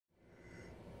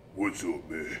What's up,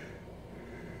 man?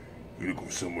 You looking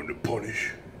for someone to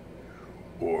punish?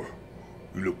 Or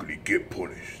you looking to get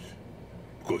punished?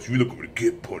 Because if you're looking to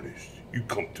get punished, you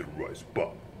come to the right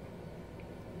spot.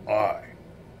 I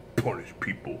punish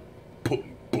people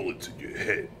putting bullets in your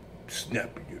head,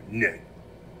 snapping your neck,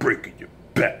 breaking your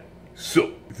back.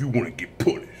 So, if you want to get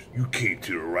punished, you came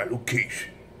to the right location.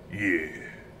 Yeah.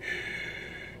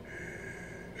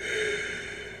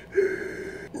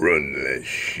 Run that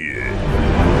shit.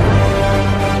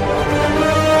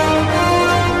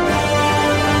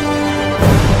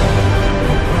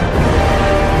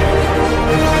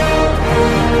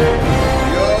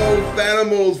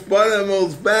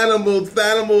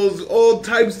 FANAMALs, all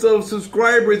types of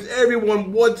subscribers,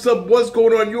 everyone, what's up, what's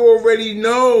going on, you already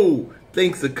know.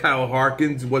 Thanks to Kyle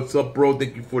Harkins, what's up, bro,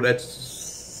 thank you for that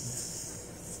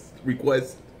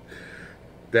request.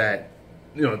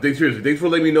 Seriously, thanks for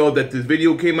letting me know that this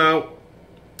video came out.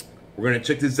 We're gonna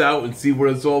check this out and see what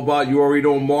it's all about. You already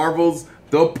know Marvel's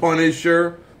The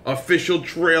Punisher official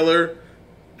trailer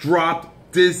dropped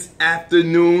this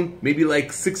afternoon, maybe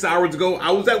like 6 hours ago.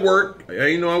 I was at work. I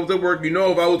didn't know I was at work. You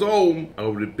know, if I was home, I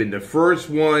would have been the first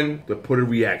one to put a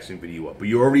reaction video up. But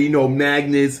you already know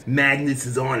Magnus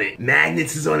is on it.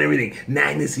 Magnus is on everything.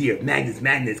 Magnus here. Magnus.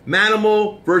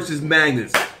 Manamal versus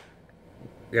Magnus. I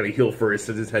gotta heal first.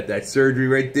 I just had that surgery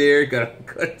right there. Gotta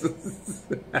cut.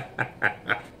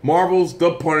 Marvel's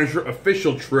The Punisher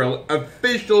official trailer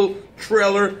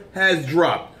has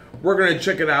dropped. We're gonna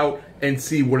check it out and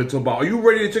see what it's about. Are you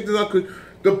ready to check this out? Cause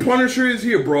The Punisher is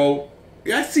here, bro.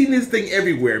 I've seen this thing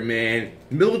everywhere, man.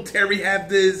 Military have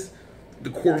this.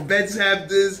 The Corvettes have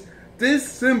this. This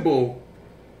symbol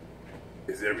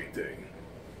is everything.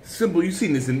 Symbol, you've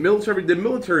seen this in military. The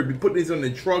military be putting this on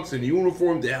the trucks and the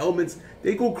uniforms, the helmets.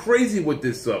 They go crazy with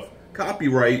this stuff.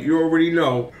 Copyright, you already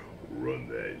know. Run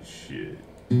that shit.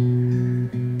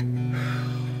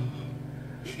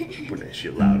 Put that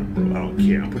shit louder, bro. I don't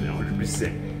care. I'm putting it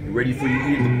 100%. You ready for your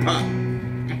ear to pop?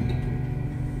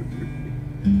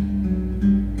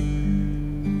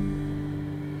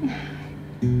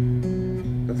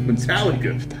 That's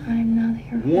Metallica. Time now that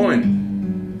you're one.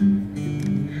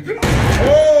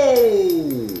 Oh!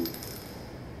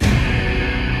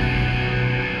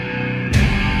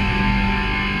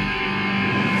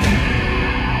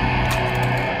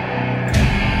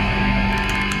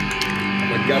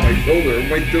 Got my shoulder. What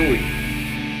am I doing?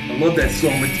 I love that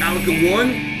song. Metallica 1.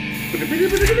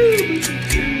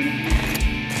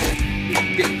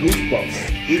 Get goosebumps.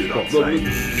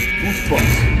 Goosebumps.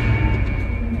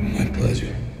 My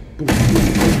pleasure.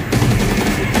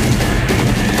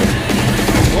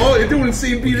 Oh, you're doing the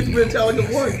same beat as Metallica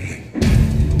 1.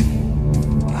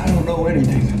 I don't know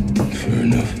anything. Fair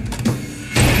enough.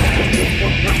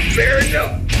 Fair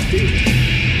enough.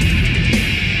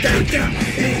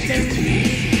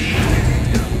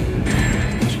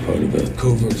 It's part of a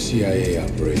covert CIA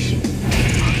operation.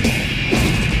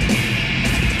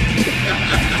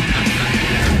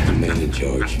 The man in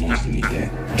charge wants to meet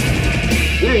that.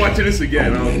 We're watching this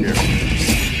again. I don't care.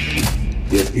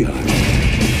 The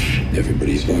FBI.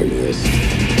 Everybody's part of this.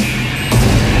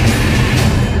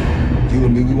 You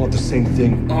and me, we want the same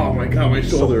thing. Oh my God, my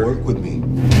shoulder. So work with me.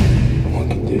 On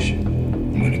condition.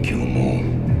 I'm gonna kill them all.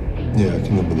 Yeah, I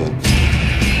can remember that.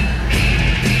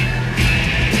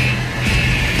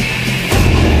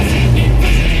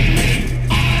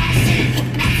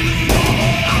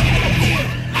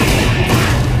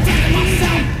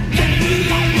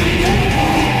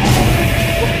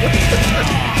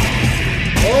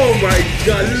 Oh my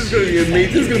God, this is gonna be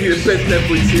amazing. This is gonna be the best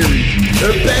Netflix series.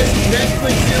 The best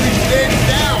Netflix series hands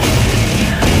down.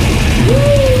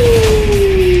 Woo!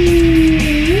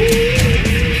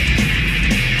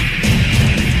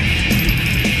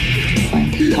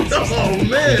 Oh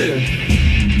man!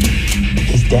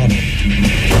 It's dead.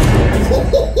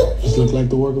 Just look like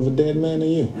the work of a dead man to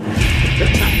you.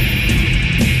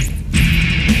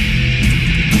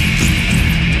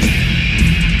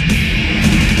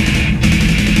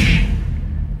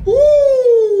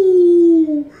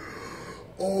 Woo!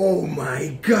 Oh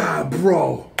my God,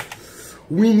 bro!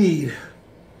 We need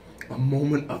a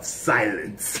moment of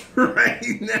silence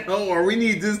right now, or we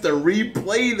need just to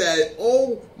replay that.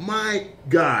 Oh my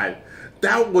God,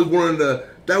 that was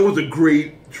that was a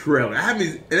great trailer.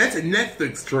 And that's a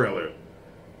Netflix trailer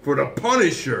for The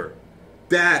Punisher.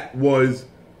 That was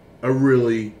a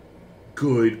really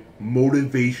good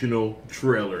motivational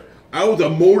trailer. That was a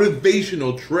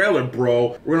motivational trailer,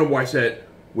 bro. We're gonna watch that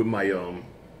with my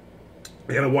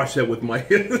I gotta watch that with my.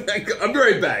 I'll be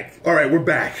right back. All right, we're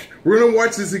back. We're gonna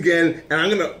watch this again, and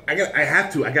I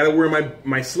have to. I gotta wear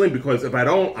my sling because if I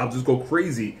don't, I'll just go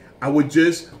crazy. I would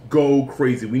just go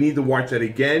crazy. We need to watch that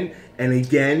again and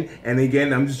again and again.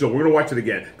 We're gonna watch it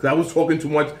again because I was talking too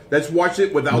much. Let's watch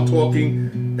it without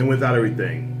talking and without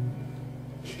everything.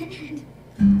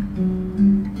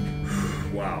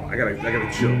 Wow, I gotta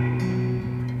chill.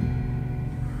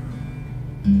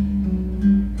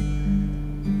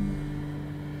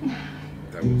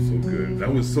 That was so good.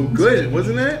 That was so good,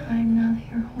 wasn't it? I'm not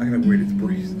your home. I gotta wear this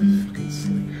brace. Fucking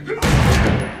sleep.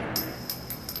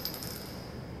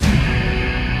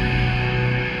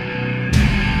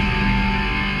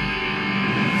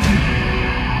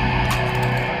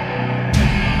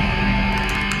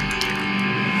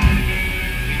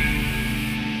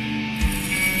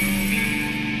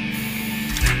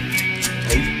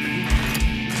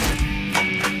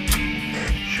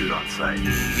 Shoot on sight.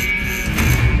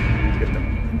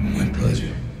 My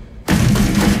pleasure.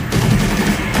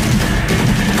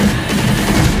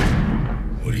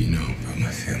 What do you know about my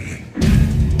family?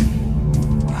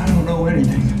 I don't know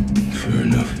anything. Fair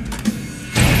enough.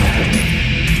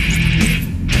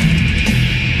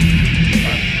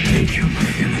 They killed my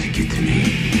family to get to me.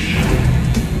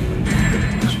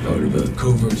 It's part of a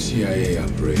covert CIA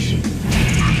operation.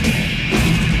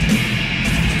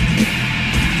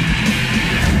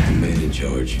 The man in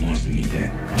charge wants to meet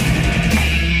that.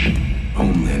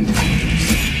 Homeland Defense.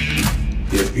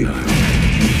 The FBI.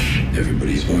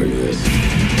 Everybody's part of this.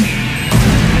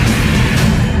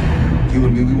 You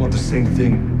and me, we want the same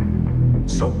thing.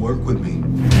 So work with me.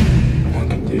 One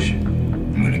condition.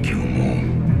 I'm gonna kill them all.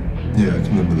 Yeah, I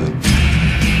can remember that.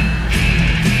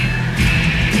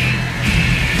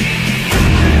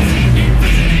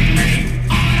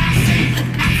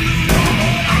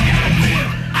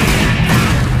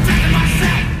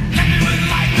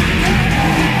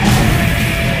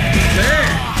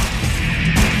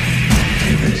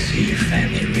 You're gonna see your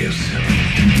family real soon.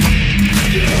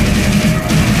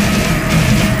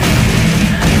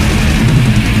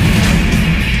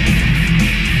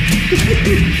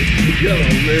 Yo,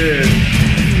 man.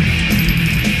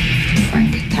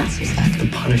 Frank Castle's back. The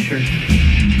Punisher.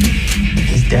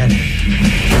 He's dead.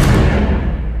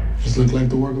 Just look like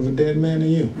the work of a dead man to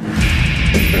you.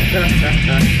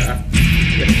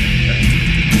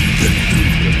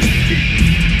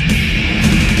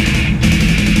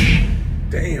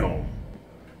 Damn.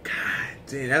 God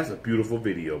damn, that's a beautiful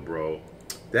video, bro.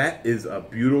 That is a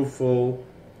beautiful,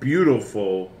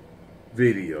 beautiful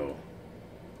video.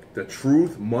 The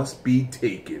truth must be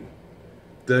taken.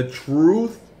 The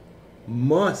truth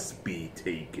must be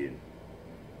taken.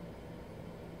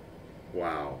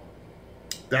 Wow.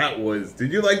 That was,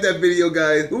 did you like that video,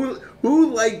 guys?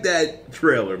 Who liked that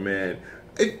trailer, man?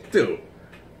 Dude,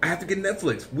 I have to get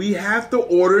Netflix. We have to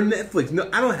order Netflix. No,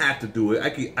 I don't have to do it. I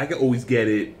can always get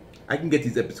it. I can get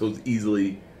these episodes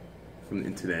easily from the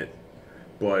internet.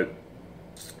 But,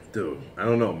 dude, I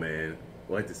don't know, man.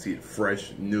 I like to see it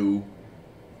fresh, new.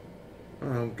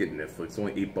 I'm getting Netflix. It's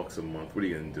only $8 a month. What are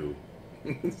you gonna do?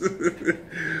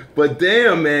 But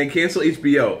damn, man, cancel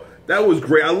HBO. That was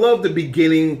great. I love the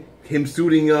beginning. Him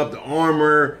suiting up, the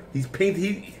armor. He's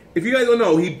painted. If you guys don't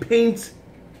know, he paints.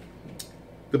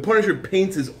 The Punisher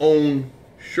paints his own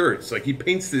shirts. Like he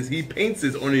paints this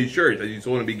on his shirts, as you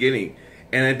saw in the beginning.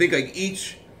 And I think like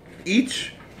each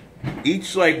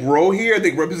like row here, I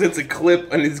think represents a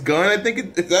clip on his gun. I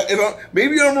think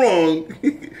maybe I'm wrong,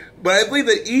 but I believe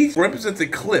that each represents a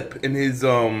clip in his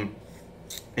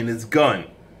gun.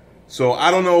 So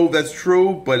I don't know if that's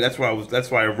true, but that's why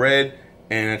I read,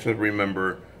 and I should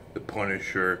remember the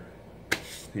Punisher.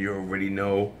 You already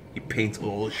know he paints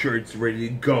all the shirts ready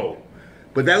to go.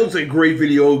 But that looks like a great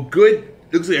video. Good.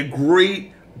 Looks like a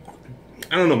great.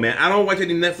 I don't know, man. I don't watch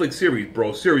any Netflix series,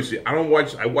 bro. Seriously, I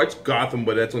watch Gotham,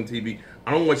 but that's on TV.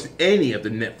 I don't watch any of the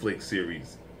Netflix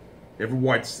series. Never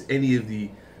watched any of the.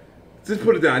 Just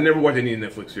put it down. I never watched any of the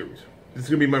Netflix series. This is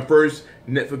gonna be my first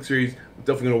Netflix series. I'm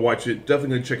definitely gonna watch it.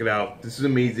 Definitely gonna check it out. This is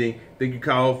amazing. Thank you,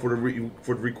 Kyle, for the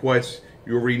request.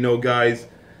 You already know, guys.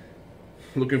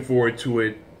 Looking forward to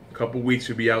it. A couple weeks,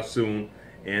 should be out soon,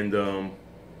 and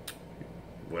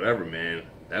whatever, man.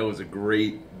 That was a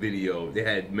great video. They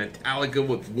had Metallica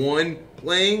with One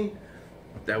playing.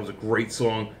 That was a great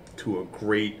song to a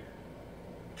great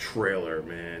trailer,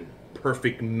 man.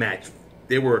 Perfect match.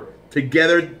 They were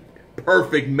together.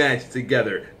 Perfect match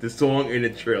together. The song and the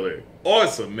trailer.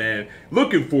 Awesome, man.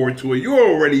 Looking forward to it. You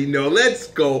already know. Let's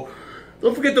go.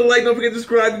 Don't forget to like. Don't forget to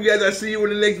subscribe, you guys. I'll see you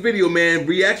in the next video, man.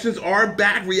 Reactions are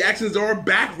back. Reactions are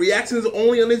back. Reactions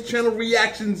only on this channel.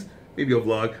 Reactions. maybe a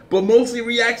vlog, but mostly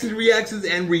reactions,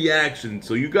 and reactions.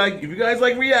 So you guys, if you guys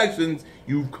like reactions,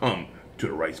 you've come to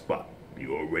the right spot.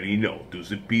 You already know.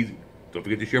 Deuce and peasy. Don't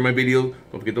forget to share my videos.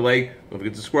 Don't forget to like. Don't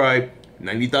forget to subscribe.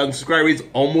 90,000 subscribers.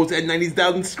 Almost at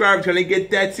 90,000 subscribers. Trying to get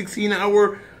that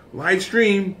 16-hour live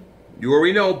stream. You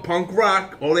already know. Punk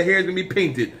rock. All the hair is going to be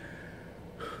painted.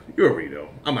 You already know.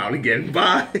 I'm out again.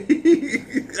 Bye.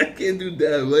 I can't do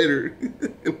that later.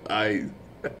 Bye.